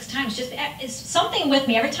 5 or 6 times. Just it's something with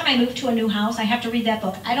me. Every time I move to a new house, I have to read that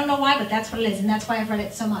book. I don't know why, but that's what it is, and that's why I've read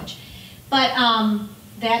it so much. But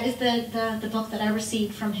that is the book that I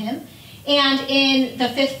received from him. And in the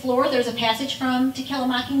 5th floor, there's a passage from To Kill a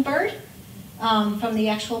Mockingbird, from the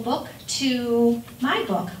actual book, to my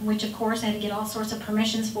book, which of course I had to get all sorts of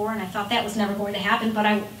permissions for, and I thought that was never going to happen, but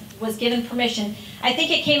I was given permission. I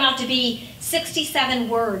think it came out to be 67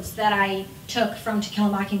 words that I took from To Kill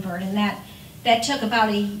a Mockingbird, and that took about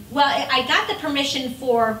I got the permission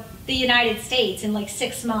for the United States in like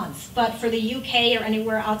 6 months, but for the UK or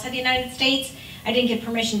anywhere outside the United States, I didn't get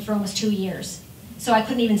permission for almost 2 years. So I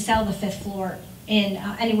couldn't even sell the 5th floor in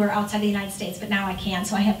anywhere outside the United States, but now I can,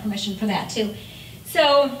 so I have permission for that too.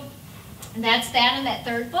 So that's that in that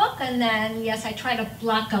 3rd book, and then yes, I try to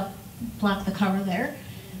block the cover there.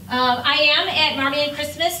 I am at Marmion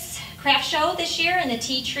Christmas Craft Show this year in the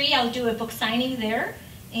Tea Tree. I'll do a book signing there,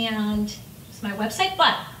 and it's my website,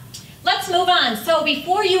 but let's move on. So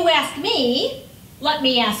before you ask me, let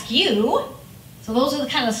me ask you. So those are the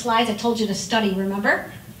kind of slides I told you to study,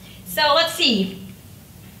 remember? So let's see.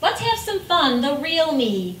 Let's have some fun, the real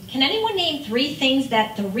me. Can anyone name 3 things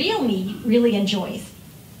that the real me really enjoys?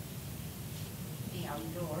 The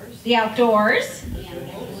outdoors. The outdoors,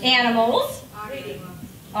 Animals. animals,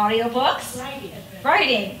 audiobooks, Writing.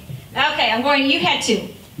 writing. Okay, you had 2.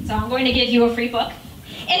 So I'm going to give you a free book.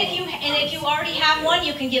 And if you already have one,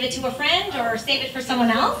 you can give it to a friend or save it for someone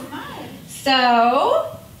else.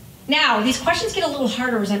 So now these questions get a little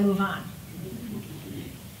harder as I move on.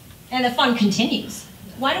 And the fun continues.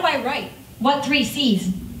 Why do I write? What 3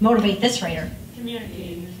 C's motivate this writer?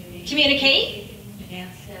 Communicate. Communicate.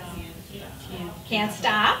 Can't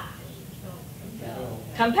stop.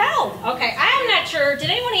 Compelled. Okay, I'm not sure. Did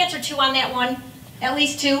anyone answer 2 on that one? At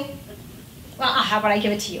least 2? Well, how about I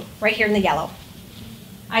give it to you? Right here in the yellow.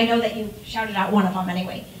 I know that you shouted out one of them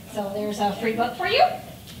anyway. So there's a free book for you.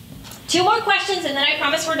 2 more questions and then I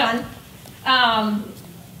promise we're done.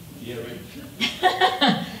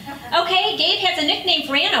 Okay, Gabe has a nickname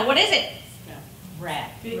for Anna. What is it?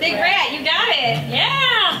 Rat. Big Rat, you got it.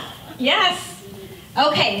 Yeah. Yes.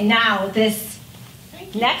 Okay, now this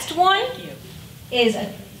next one is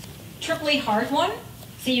a triply hard one,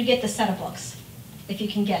 so you get the set of books, if you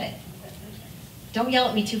can get it. Don't yell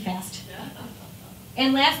at me too fast.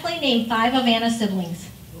 And lastly, name 5 of Anna's siblings.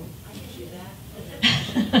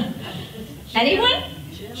 Anyone?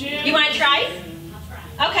 You want to try? I'll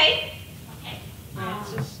try. Okay. Okay.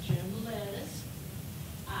 Francis, Jim. Liz.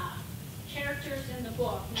 Characters in the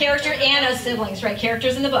book. Character Anna's siblings, right?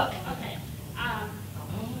 Characters in the book. Okay.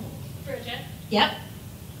 Bridget. Yep.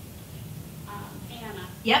 Anna.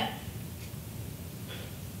 Yep.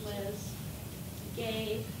 Liz.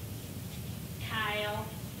 Gabe. Kyle.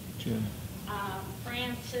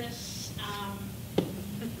 Francis.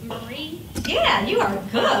 Marie. Yeah, you are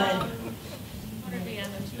good. What are the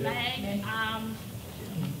others? Meg.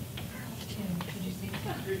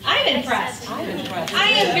 I'm impressed. I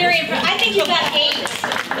am very impressed. I think you got 8.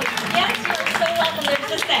 Yes, you're so welcome. There's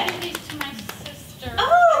just that. These to my sister.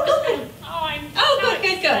 Oh, good. Oh,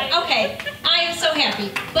 Good. Okay, I am so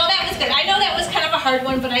happy. Well, that was good. I know that was kind of a hard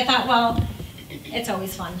one, but I thought, well, it's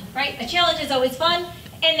always fun, right? A challenge is always fun.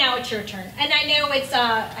 And now it's your turn. And I know it's,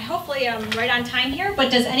 hopefully I'm right on time here,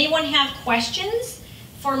 but does anyone have questions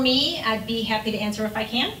for me? I'd be happy to answer if I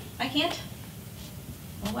can. I can't?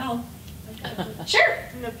 Oh, well. Sure.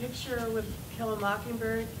 In the picture with Kill a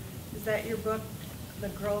Mockingbird, is that your book, The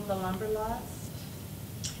Girl of the Lumber Lost?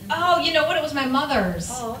 Oh, you know what? It was my mother's.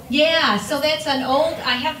 Oh, okay. Yeah, so that's an old,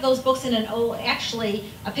 I have those books in an old, actually,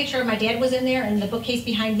 a picture of my dad was in there, and the bookcase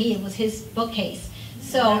behind me, it was his bookcase.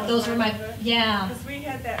 So those were my, yeah. Because we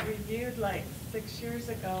had that reviewed like 6 years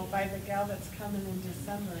ago by the gal that's coming in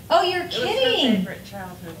December. Oh, you're It was her kidding. favorite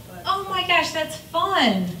childhood book. Oh my gosh, that's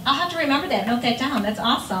fun. I'll have to remember that, note that down. That's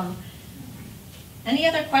awesome. Any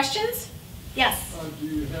other questions? Yes. Do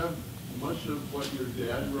you have much of what your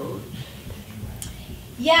dad wrote?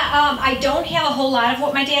 Yeah, I don't have a whole lot of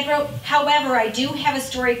what my dad wrote. However, I do have a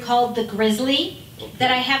story called The Grizzly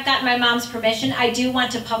that I have gotten my mom's permission. I do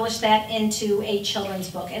want to publish that into a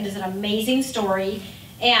children's book. It is an amazing story,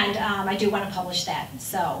 and I do want to publish that.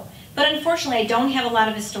 So, but unfortunately, I don't have a lot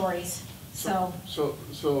of his stories. So,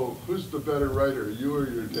 So who's the better writer, you or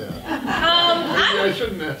your dad? I Maybe I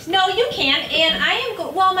shouldn't ask. No, you can. And I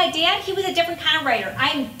am, well, my dad, he was a different kind of writer.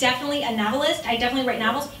 I'm definitely a novelist. I definitely write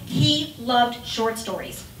novels. He loved short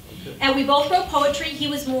stories. Okay. And we both wrote poetry. He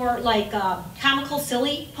was more like comical,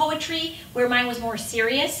 silly poetry, where mine was more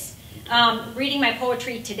serious. Reading my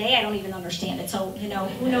poetry today, I don't even understand it. So, you know,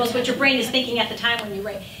 who knows what your brain is thinking at the time when you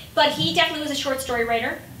write. But he definitely was a short story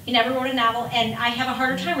writer. He never wrote a novel, and I have a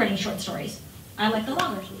harder time writing short stories. I like the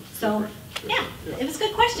longer. So, yeah, it was a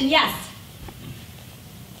good question. Yes.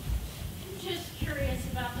 I'm just curious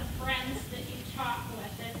about the friends that you talk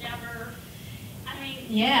with that never, I mean,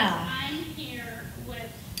 Yeah. I'm here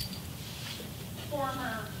with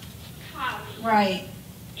former colleagues. Right.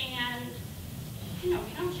 And, you know,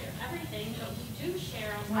 we don't share everything, but we do share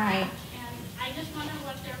a lot. Right. And I just wonder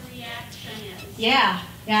what their reaction is. Yeah,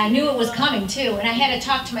 I knew it was coming too. And I had to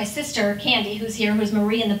talk to my sister, Candy, who's here, who's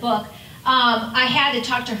Marie in the book. I had to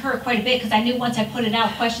talk to her quite a bit because I knew once I put it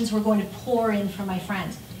out, questions were going to pour in from my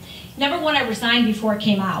friends. Number one, I resigned before it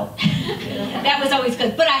came out. That was always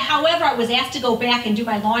good. But however, I was asked to go back and do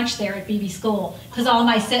my launch there at BB School because all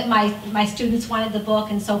my students wanted the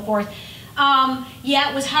book and so forth. Yeah,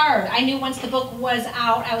 it was hard. I knew once the book was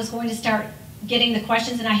out, I was going to start getting the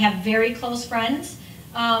questions, and I have very close friends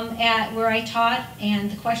at where I taught,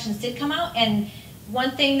 and the questions did come out. And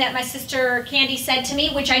one thing that my sister Candy said to me,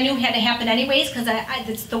 which I knew had to happen anyways, because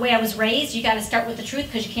that's the way I was raised, you got to start with the truth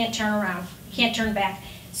because you can't turn around, you can't turn back.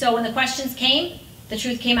 So when the questions came, the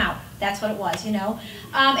truth came out. That's what it was, you know.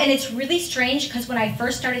 And it's really strange because when I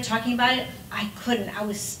first started talking about it, I couldn't. I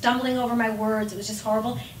was stumbling over my words. It was just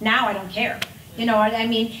horrible. Now I don't care. You know what I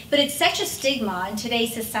mean? But it's such a stigma in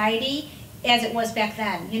today's society as it was back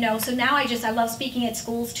then, you know. So now I love speaking at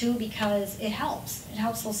schools too because it helps. It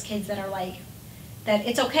helps those kids that are like, that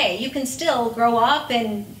it's okay. You can still grow up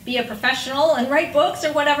and be a professional and write books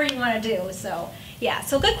or whatever you want to do. So, yeah,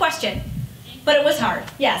 so good question. But it was hard,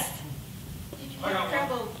 yes. Did you have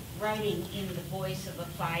trouble writing in the voice of a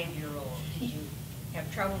 5-year-old? Did you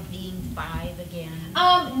have trouble being 5 again?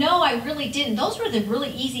 No, I really didn't. Those were the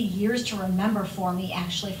really easy years to remember for me,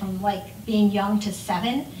 actually, from like being young to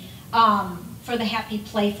 7. For the happy,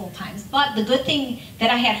 playful times. But the good thing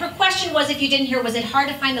that I had, her question was, if you didn't hear, was it hard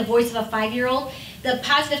to find the voice of a 5-year-old? The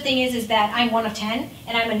positive thing is that I'm one of 10,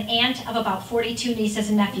 and I'm an aunt of about 42 nieces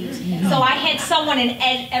and nephews. So I had someone in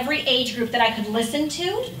every age group that I could listen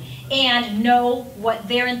to and know what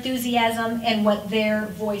their enthusiasm and what their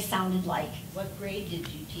voice sounded like. What grade did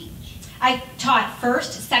you teach? I taught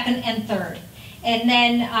 1st, 2nd, and 3rd. And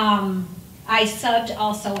then I subbed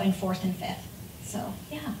also in 4th and 5th. So,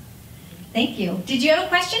 yeah. Thank you. Did you have a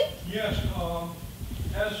question? Yes.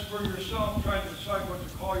 As for yourself trying to decide what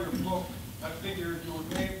to call your book, I figure you would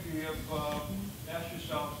maybe have asked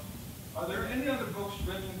yourself, are there any other books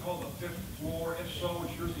written called The Fifth Floor? If so,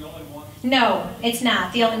 is yours the only one? No, it's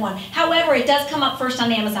not the only one. However, it does come up first on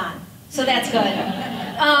Amazon, so that's good.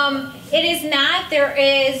 It is not. There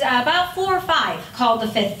is about 4 or 5 called The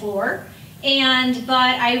Fifth Floor. But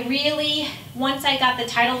I really, once I got the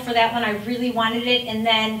title for that one, I really wanted it. And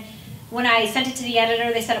then when I sent it to the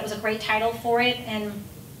editor, they said it was a great title for it. And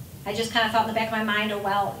I just kind of thought in the back of my mind, oh,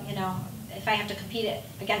 well, you know, if I have to compete it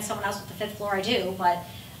against someone else with The Fifth Floor, I do. But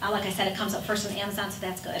like I said, it comes up first on Amazon, so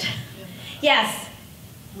that's good. Yes?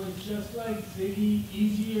 Was Just Like Ziggy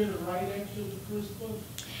easier to write after the first book?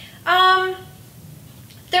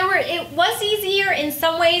 It was easier in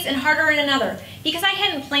some ways and harder in another. Because I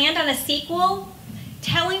hadn't planned on a sequel,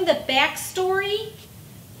 telling the backstory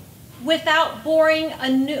without boring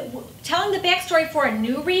telling the backstory for a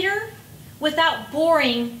new reader without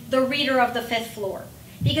boring the reader of The Fifth Floor.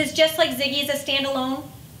 Because Just Like Ziggy is a standalone,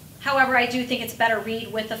 however, I do think it's better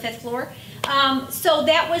read with The Fifth Floor. So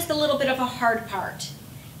that was the little bit of a hard part.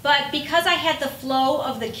 But because I had the flow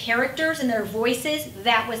of the characters and their voices,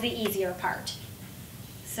 that was the easier part.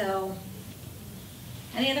 So,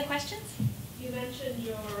 any other questions? You mentioned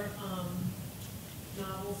your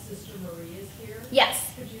novel Sister Marie is here.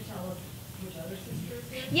 Yes. Could you tell us which other sister is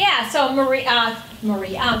here? Yeah, so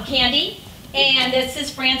Candy, and this is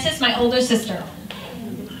Frances, my older sister.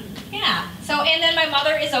 Yeah, so, and then my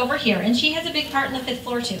mother is over here, and she has a big part in The Fifth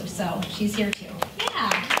Floor too, so she's here too.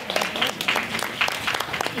 Yeah.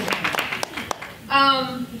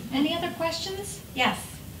 Any other questions? Yes.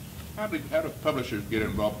 How do publishers get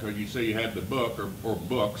involved? Because you say you had the book or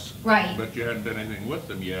books, Right. but you hadn't done anything with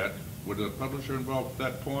them yet. Was a publisher involved at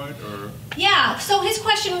that point, or? Yeah, so his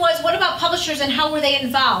question was, what about publishers and how were they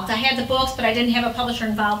involved? I had the books, but I didn't have a publisher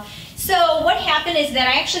involved. So what happened is that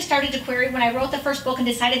I actually started to query when I wrote the first book and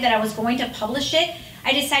decided that I was going to publish it.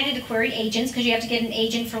 I decided to query agents because you have to get an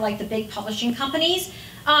agent for like the big publishing companies.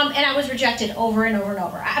 And I was rejected over and over and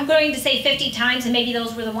over. I'm going to say 50 times, and maybe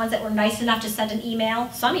those were the ones that were nice enough to send an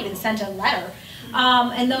email. Some even sent a letter.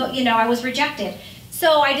 And though, you know, I was rejected.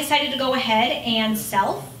 So I decided to go ahead and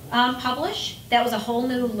self-publish. That was a whole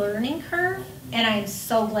new learning curve, and I am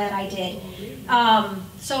so glad I did.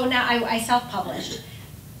 So now I self-published.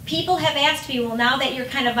 People have asked me, well, now that you're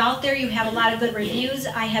kind of out there, you have a lot of good reviews.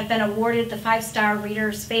 I have been awarded the 5-Star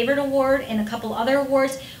Reader's Favorite Award and a couple other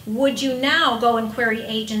awards. Would you now go and query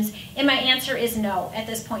agents? And my answer is no at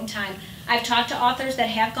this point in time. I've talked to authors that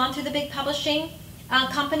have gone through the big publishing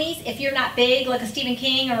companies. If you're not big, like a Stephen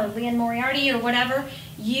King or Leanne Moriarty or whatever,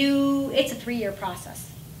 it's a 3-year process.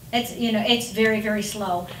 It's, you know, it's very, very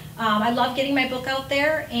slow. I love getting my book out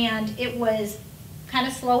there, and it was kind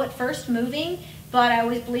of slow at first moving, but I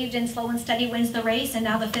always believed in slow and steady wins the race, and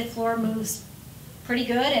now the 5th Floor moves pretty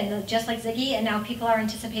good, and just like Ziggy, and now people are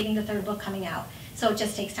anticipating the 3rd book coming out. So it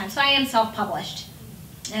just takes time. So I am self-published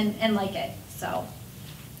and like it. So.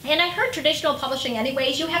 And I heard traditional publishing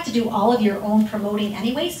anyways, you have to do all of your own promoting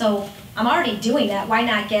anyway, so I'm already doing that. Why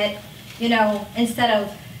not get, you know, instead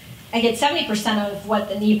of, I get 70% of what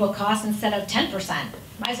the ebook costs instead of 10%.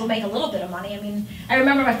 Might as well make a little bit of money. I mean, I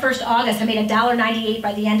remember my first August, I made $1.98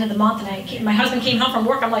 by the end of the month, and my husband came home from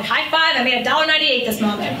work, I'm like, high five, I made $1.98 this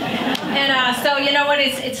month. And so, you know what,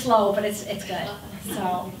 it's slow, but it's good.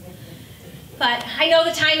 So, but I know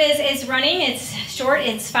the time is running, it's short,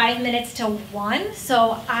 it's 5 minutes to 1,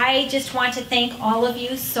 so I just want to thank all of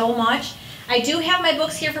you so much. I do have my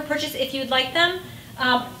books here for purchase if you'd like them.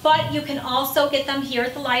 But you can also get them here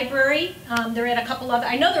at the library. They're at a couple other,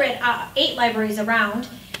 I know they're at 8 libraries around,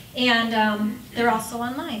 and they're also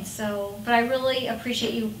online. So, but I really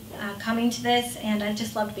appreciate you coming to this, and I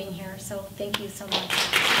just loved being here. So thank you so much.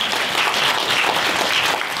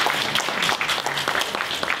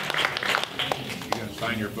 You gonna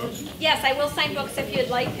sign your book? Yes, I will sign books if you'd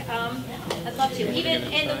like. I'd love to. Even,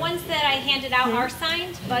 and the ones that I handed out are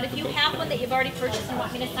signed, but if you have one that you've already purchased and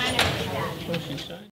want me to sign, I can do that.